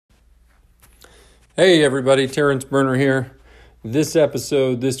Hey everybody, Terrence Burner here. This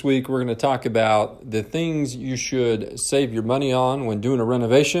week, we're going to talk about the things you should save your money on when doing a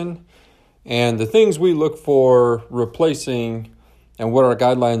renovation and the things we look for replacing and what our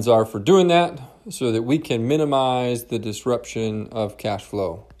guidelines are for doing that so that we can minimize the disruption of cash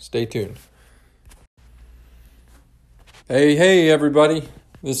flow. Stay tuned. Hey everybody.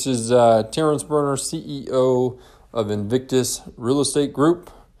 This is Terrence Burner, CEO of Invictus Real Estate Group.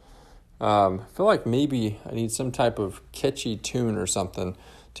 I feel like maybe I need some type of catchy tune or something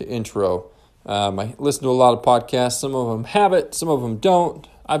to intro. I listen to a lot of podcasts. Some of them have it, some of them don't.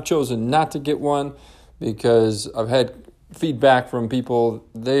 I've chosen not to get one because I've had feedback from people.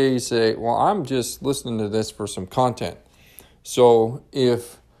 They say, well, I'm just listening to this for some content. So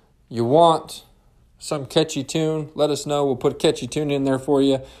if you want some catchy tune, let us know. We'll put a catchy tune in there for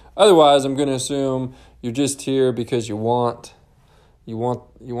you. Otherwise, I'm going to assume you're just here because you want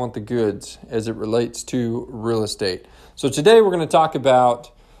the goods as it relates to real estate. So today we're going to talk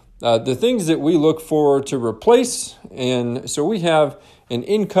about the things that we look for to replace. And so we have an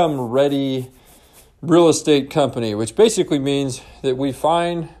income-ready real estate company, which basically means that we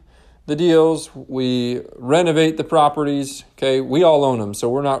find the deals, we renovate the properties. Okay, we all own them, so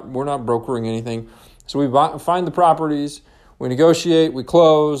we're not brokering anything. So we find the properties, we negotiate, we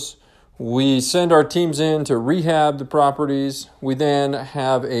close. We send our teams in to rehab the properties. We then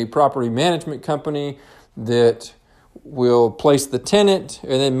have a property management company that will place the tenant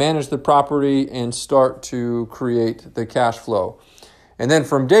and then manage the property and start to create the cash flow. And then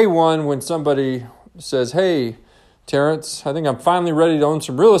from day one, when somebody says, hey, Terrence, I think I'm finally ready to own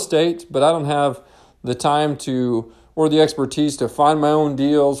some real estate, but I don't have the time or the expertise to find my own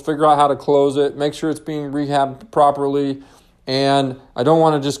deals, figure out how to close it, make sure it's being rehabbed properly, and I don't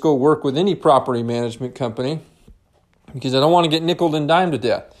want to just go work with any property management company because I don't want to get nickeled and dimed to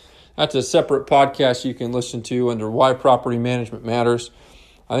death. That's a separate podcast you can listen to under Why Property Management Matters.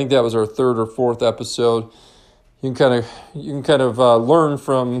 I think that was our third or fourth episode. You can kind of learn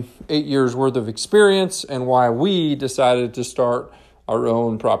from 8 years worth of experience and why we decided to start our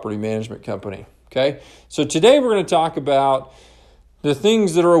own property management company. Okay, so today we're going to talk about the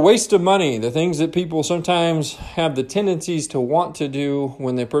things that are a waste of money, the things that people sometimes have the tendencies to want to do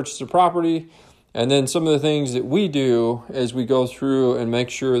when they purchase a property, and then some of the things that we do as we go through and make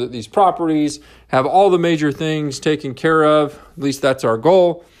sure that these properties have all the major things taken care of. At least that's our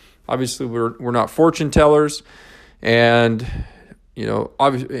goal. Obviously, we're not fortune tellers, and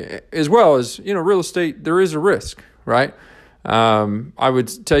obviously, as well as real estate, there is a risk, right? I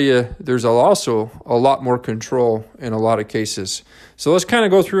would tell you there's also a lot more control in a lot of cases. So let's kind of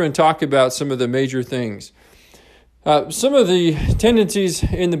go through and talk about some of the major things. Some of the tendencies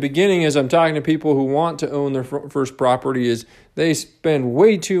in the beginning as I'm talking to people who want to own their first property is they spend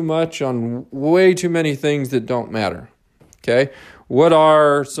way too much on way too many things that don't matter. Okay. What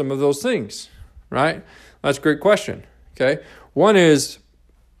are some of those things? Right? That's a great question. Okay. One is,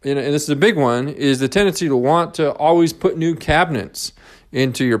 and this is a big one, is the tendency to want to always put new cabinets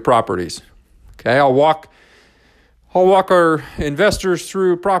into your properties. Okay, I'll walk our investors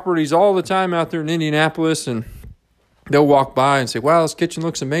through properties all the time out there in Indianapolis, and they'll walk by and say, wow, this kitchen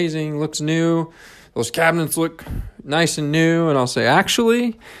looks amazing, looks new. Those cabinets look nice and new. And I'll say,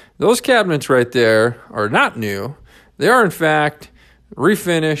 actually, those cabinets right there are not new. They are, in fact,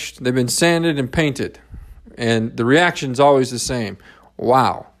 refinished. They've been sanded and painted. And the reaction is always the same.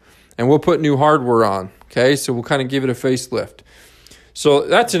 Wow. And we'll put new hardware on, okay? So we'll kind of give it a facelift. So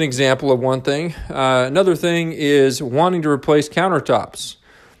that's an example of one thing. Another thing is wanting to replace countertops.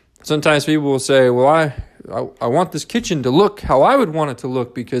 Sometimes people will say, well, I want this kitchen to look how I would want it to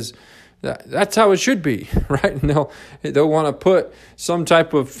look because that's how it should be, right? And they'll want to put some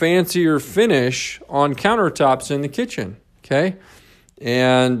type of fancier finish on countertops in the kitchen, okay?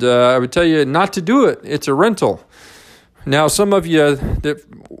 And I would tell you not to do it. It's a rental. Now, some of you that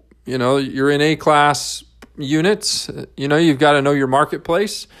you're in A-class units, you've got to know your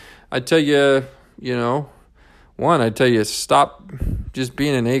marketplace. I'd tell you, I'd tell you stop just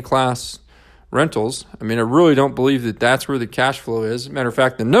being in A-class rentals. I mean, I really don't believe that that's where the cash flow is. Matter of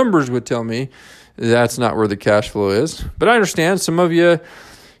fact, the numbers would tell me that's not where the cash flow is. But I understand some of you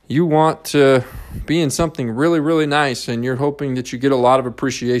want to be in something really, really nice, and you're hoping that you get a lot of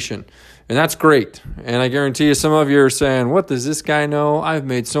appreciation. And that's great. And I guarantee you some of you are saying, what does this guy know? I've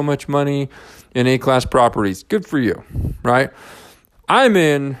made so much money in A-class properties. Good for you, right? I'm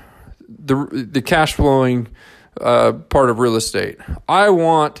in the cash flowing part of real estate. I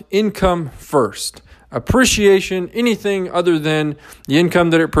want income first. Appreciation, anything other than the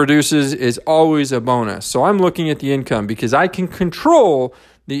income that it produces is always a bonus. So I'm looking at the income because I can control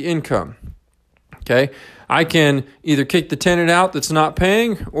the income. Okay, I can either kick the tenant out that's not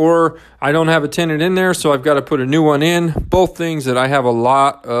paying, or I don't have a tenant in there, so I've got to put a new one in. Both things that I have a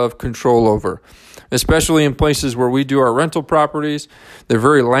lot of control over, especially in places where we do our rental properties. They're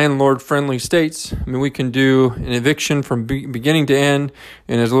very landlord-friendly states. I mean, we can do an eviction from beginning to end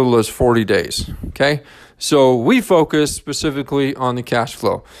in as little as 40 days, okay? So we focus specifically on the cash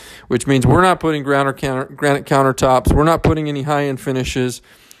flow, which means we're not putting granite countertops. We're not putting any high-end finishes.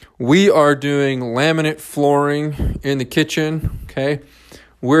 We are doing laminate flooring in the kitchen, okay?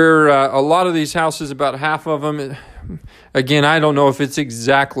 We're a lot of these houses, about half of them, again, I don't know if it's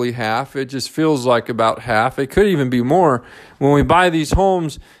exactly half. It just feels like about half. It could even be more. When we buy these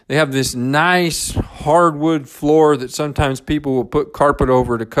homes, they have this nice hardwood floor that sometimes people will put carpet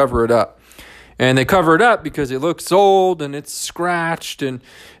over to cover it up. And they cover it up because it looks old and it's scratched and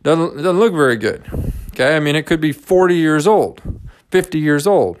doesn't look very good. Okay, I mean, it could be 40 years old, 50 years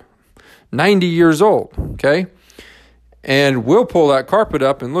old, 90 years old, okay? And we'll pull that carpet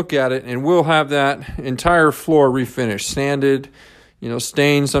up and look at it, and we'll have that entire floor refinished, sanded,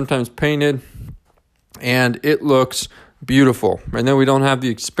 stained, sometimes painted, and it looks beautiful. And then we don't have the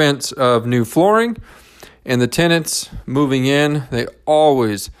expense of new flooring. And the tenants moving in, they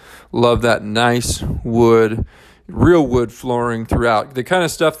always love that nice wood, real wood flooring throughout. The kind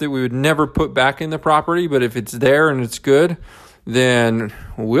of stuff that we would never put back in the property, but if it's there and it's good, then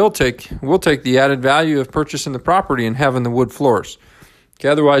we'll take the added value of purchasing the property and having the wood floors. Okay,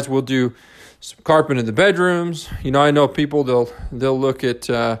 otherwise we'll do some carpet in the bedrooms. I know people they'll look at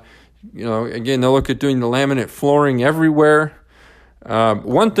again, they'll look at doing the laminate flooring everywhere.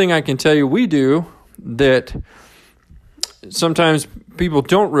 One thing I can tell you we do that sometimes people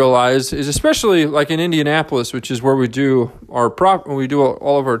don't realize is, especially like in Indianapolis, which is where we do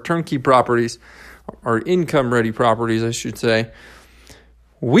all of our turnkey properties, our income-ready properties, I should say,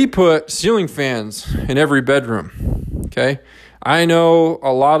 we put ceiling fans in every bedroom, okay? I know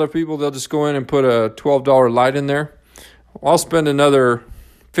a lot of people, they'll just go in and put a $12 light in there. I'll spend another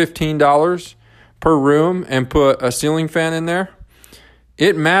 $15 per room and put a ceiling fan in there.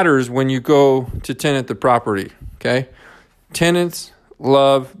 It matters when you go to tenant the property, okay? Tenants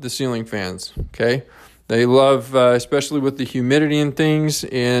love the ceiling fans, okay? They love, especially with the humidity and things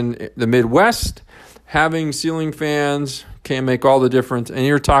in the Midwest, having ceiling fans can make all the difference. And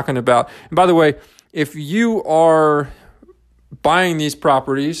you're talking about, and by the way, if you are buying these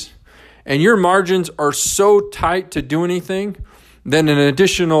properties and your margins are so tight to do anything, then an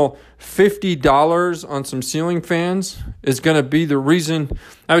additional $50 on some ceiling fans is going to be the reason.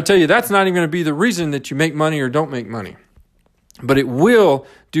 I would tell you that's not even going to be the reason that you make money or don't make money, but it will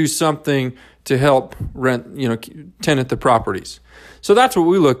do something to help tenant the properties. So that's what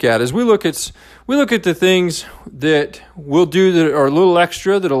we look at. Is we look at the things that we'll do that are a little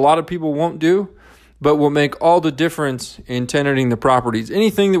extra that a lot of people won't do, but will make all the difference in tenanting the properties.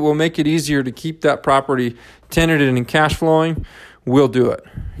 Anything that will make it easier to keep that property tenanted and cash flowing, we'll do it.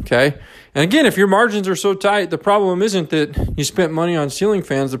 Okay? And again, if your margins are so tight, the problem isn't that you spent money on ceiling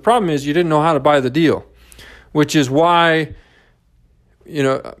fans. The problem is you didn't know how to buy the deal, which is why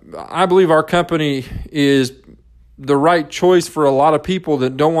I believe our company is the right choice for a lot of people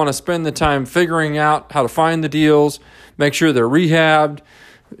that don't want to spend the time figuring out how to find the deals, make sure they're rehabbed,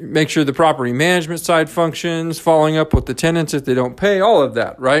 make sure the property management side functions, following up with the tenants if they don't pay, all of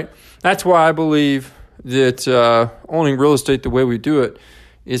that, right? That's why I believe that owning real estate the way we do it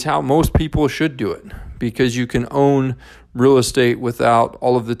is how most people should do it, because you can own real estate without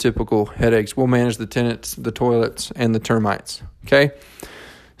all of the typical headaches. We'll manage the tenants, the toilets, and the termites, okay?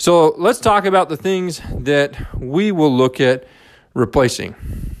 So let's talk about the things that we will look at replacing.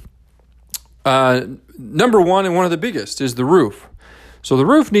 Number one, and one of the biggest, is the roof. So the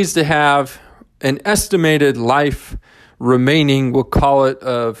roof needs to have an estimated life remaining, we'll call it,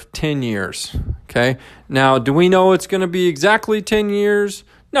 of 10 years. Okay. Now, do we know it's going to be exactly 10 years?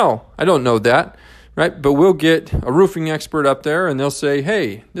 No, I don't know that. Right. But we'll get a roofing expert up there and they'll say,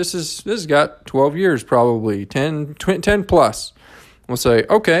 hey, this has got 12 years, probably 10 plus. We'll say,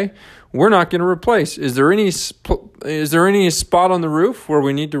 okay, we're not going to replace. Is there any spot on the roof where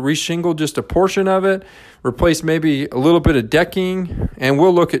we need to reshingle just a portion of it, replace maybe a little bit of decking? And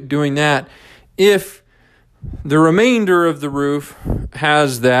we'll look at doing that if the remainder of the roof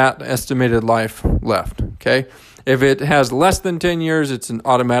has that estimated life left, okay? If it has less than 10 years, it's an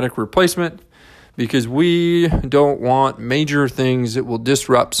automatic replacement, because we don't want major things that will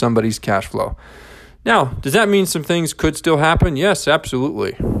disrupt somebody's cash flow. Now, does that mean some things could still happen? Yes,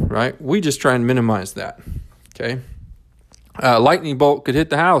 absolutely, right? We just try and minimize that, okay? Lightning bolt could hit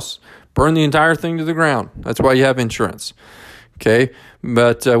the house, burn the entire thing to the ground. That's why you have insurance. Okay,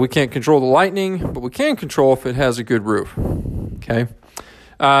 but we can't control the lightning, but we can control if it has a good roof. Okay.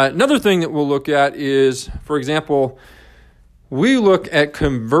 Another thing that we'll look at is, for example, we look at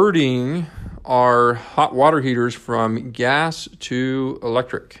converting our hot water heaters from gas to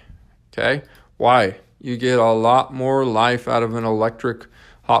electric. Okay. Why? You get a lot more life out of an electric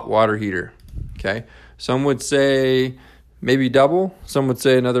hot water heater. Okay. Some would say maybe double. Some would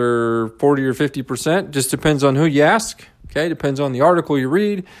say another 40 or 50%. Just depends on who you ask. Okay. Depends on the article you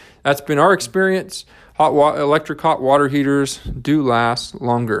read. That's been our experience. Electric hot water heaters do last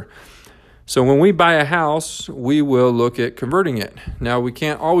longer. So when we buy a house, we will look at converting it. Now, we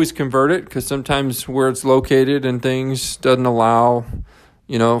can't always convert it because sometimes where it's located and things doesn't allow,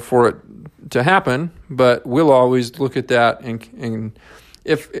 for it to happen. But we'll always look at that. And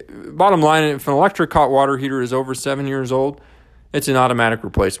if bottom line, if an electric hot water heater is over 7 years old, it's an automatic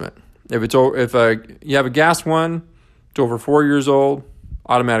replacement. If you have a gas one, it's over 4 years old,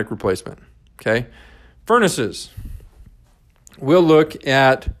 automatic replacement. Okay. Furnaces. We'll look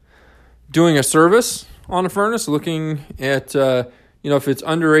at doing a service on a furnace, looking at if it's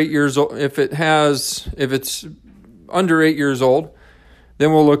under 8 years old, if it's under 8 years old,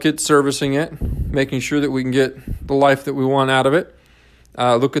 then we'll look at servicing it, making sure that we can get the life that we want out of it.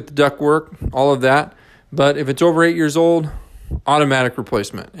 Look at the ductwork, all of that. But if it's over 8 years old, automatic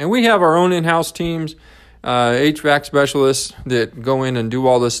replacement. And we have our own in-house teams, HVAC specialists that go in and do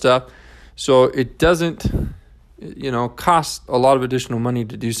all this stuff. So it doesn't, cost a lot of additional money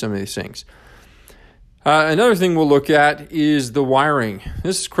to do some of these things. Another thing we'll look at is the wiring.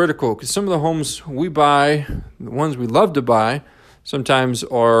 This is critical because some of the homes we buy, the ones we love to buy, sometimes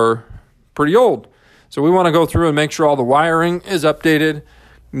are pretty old. So we want to go through and make sure all the wiring is updated.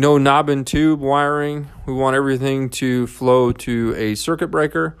 No knob and tube wiring. We want everything to flow to a circuit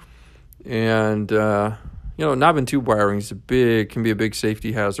breaker. And, knob and tube wiring can be a big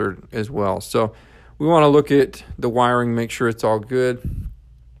safety hazard as well. So we want to look at the wiring, make sure it's all good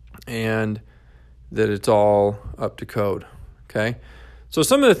and that it's all up to code. Okay. So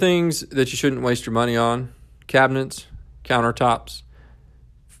some of the things that you shouldn't waste your money on: cabinets, countertops,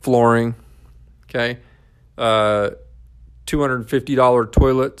 flooring. Okay. $250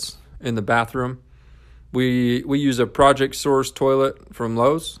 toilets in the bathroom. We use a Project Source toilet from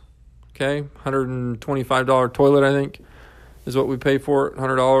Lowe's. Okay, $125 toilet, I think, is what we pay for it.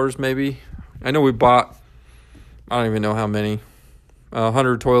 $100 maybe. I know we bought, I don't even know how many,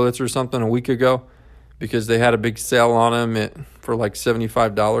 100 toilets or something a week ago because they had a big sale on them for like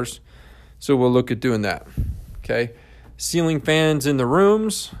 $75. So we'll look at doing that. Okay, ceiling fans in the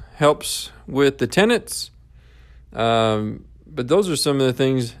rooms helps with the tenants. But those are some of the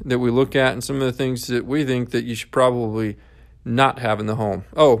things that we look at and some of the things that we think that you should probably not have in the home.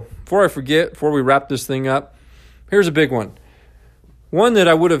 Oh, before I forget, before we wrap this thing up, here's a big one. One that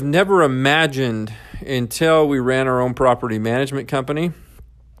I would have never imagined until we ran our own property management company.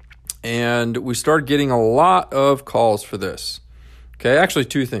 And we started getting a lot of calls for this. Okay, actually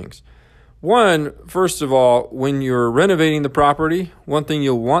two things. One, first of all, when you're renovating the property, one thing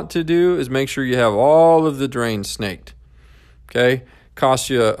you'll want to do is make sure you have all of the drains snaked. Okay, costs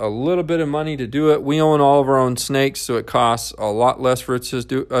you a little bit of money to do it. We own all of our own snakes, so it costs a lot less for us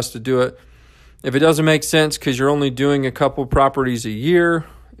to do it. If it doesn't make sense because you're only doing a couple properties a year,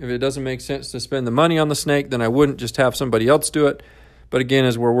 if it doesn't make sense to spend the money on the snake, then I wouldn't just have somebody else do it. But again,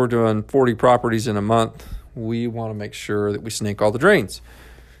 as where we're doing 40 properties in a month, we want to make sure that we snake all the drains.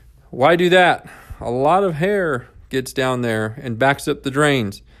 Why do that? A lot of hair gets down there and backs up the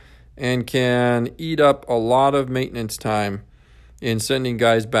drains and can eat up a lot of maintenance time in sending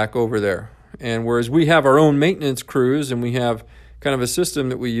guys back over there. And whereas we have our own maintenance crews and we have kind of a system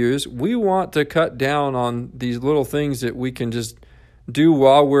that we use, we want to cut down on these little things that we can just do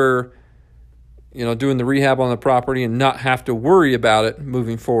while we're doing the rehab on the property and not have to worry about it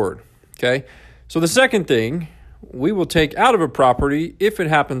moving forward. Okay. So the second thing we will take out of a property, if it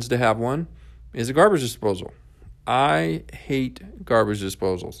happens to have one, is a garbage disposal. I hate garbage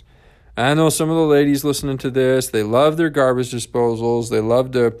disposals. I know some of the ladies listening to this, they love their garbage disposals. They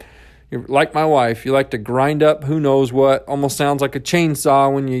love to, like my wife, you like to grind up who knows what. Almost sounds like a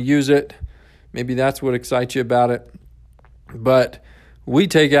chainsaw when you use it. Maybe that's what excites you about it. But we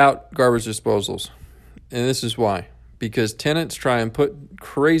take out garbage disposals. And this is why. Because tenants try and put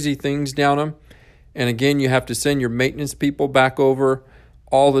crazy things down them. And again, you have to send your maintenance people back over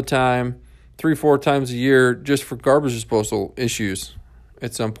all the time, 3-4 times a year, just for garbage disposal issues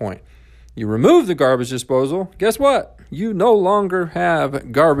at some point. You remove the garbage disposal, guess what? You no longer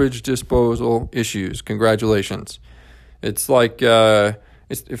have garbage disposal issues. Congratulations. It's like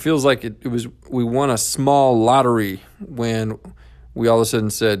it feels like we won a small lottery when we all of a sudden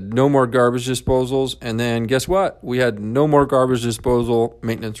said no more garbage disposals, and then guess what? We had no more garbage disposal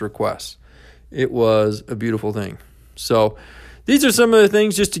maintenance requests. It was a beautiful thing. So these are some of the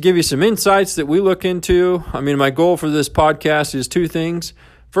things just to give you some insights that we look into. I mean, my goal for this podcast is two things.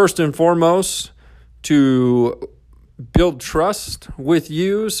 First and foremost, to build trust with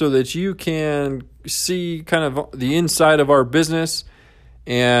you so that you can see kind of the inside of our business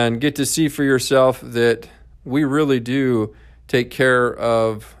and get to see for yourself that we really do take care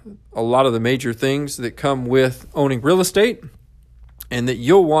of a lot of the major things that come with owning real estate, and that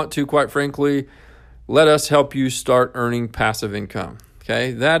you'll want to, quite frankly, let us help you start earning passive income.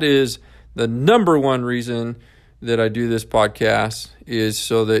 Okay, that is the number one reason that I do this podcast, is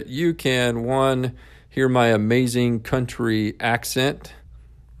so that you can, one, hear my amazing country accent,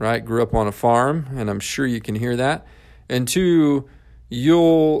 right? Grew up on a farm, and I'm sure you can hear that. And two,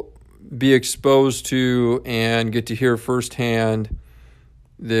 you'll be exposed to and get to hear firsthand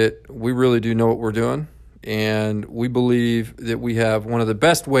that we really do know what we're doing. And we believe that we have one of the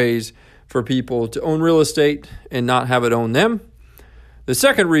best ways for people to own real estate and not have it own them. The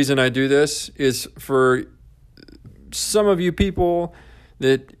second reason I do this is for some of you people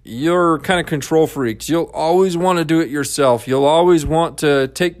that you're kind of control freaks. You'll always want to do it yourself. You'll always want to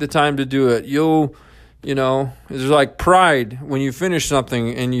take the time to do it. There's like pride when you finish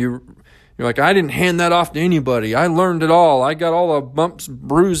something and you're like, I didn't hand that off to anybody. I learned it all. I got all the bumps,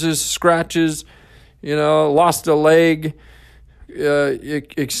 bruises, scratches, lost a leg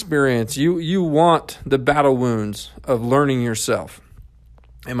experience. You want the battle wounds of learning yourself.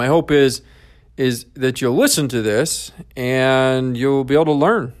 And my hope is that you'll listen to this and you'll be able to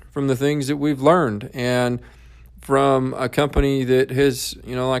learn from the things that we've learned, and from a company that has,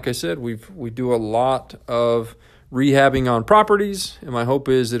 like I said, we do a lot of rehabbing on properties, and my hope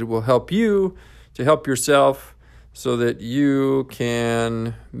is that it will help you to help yourself so that you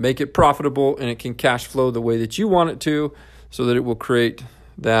can make it profitable and it can cash flow the way that you want it to, so that it will create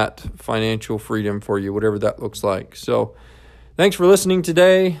that financial freedom for you, whatever that looks like. So thanks for listening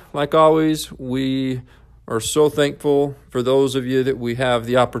today. Like always, we are so thankful for those of you that we have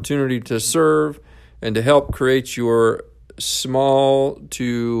the opportunity to serve and to help create your small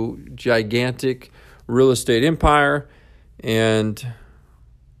to gigantic real estate empire. And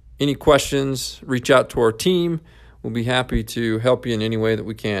any questions, reach out to our team. We'll be happy to help you in any way that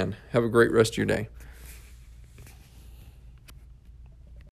we can. Have a great rest of your day.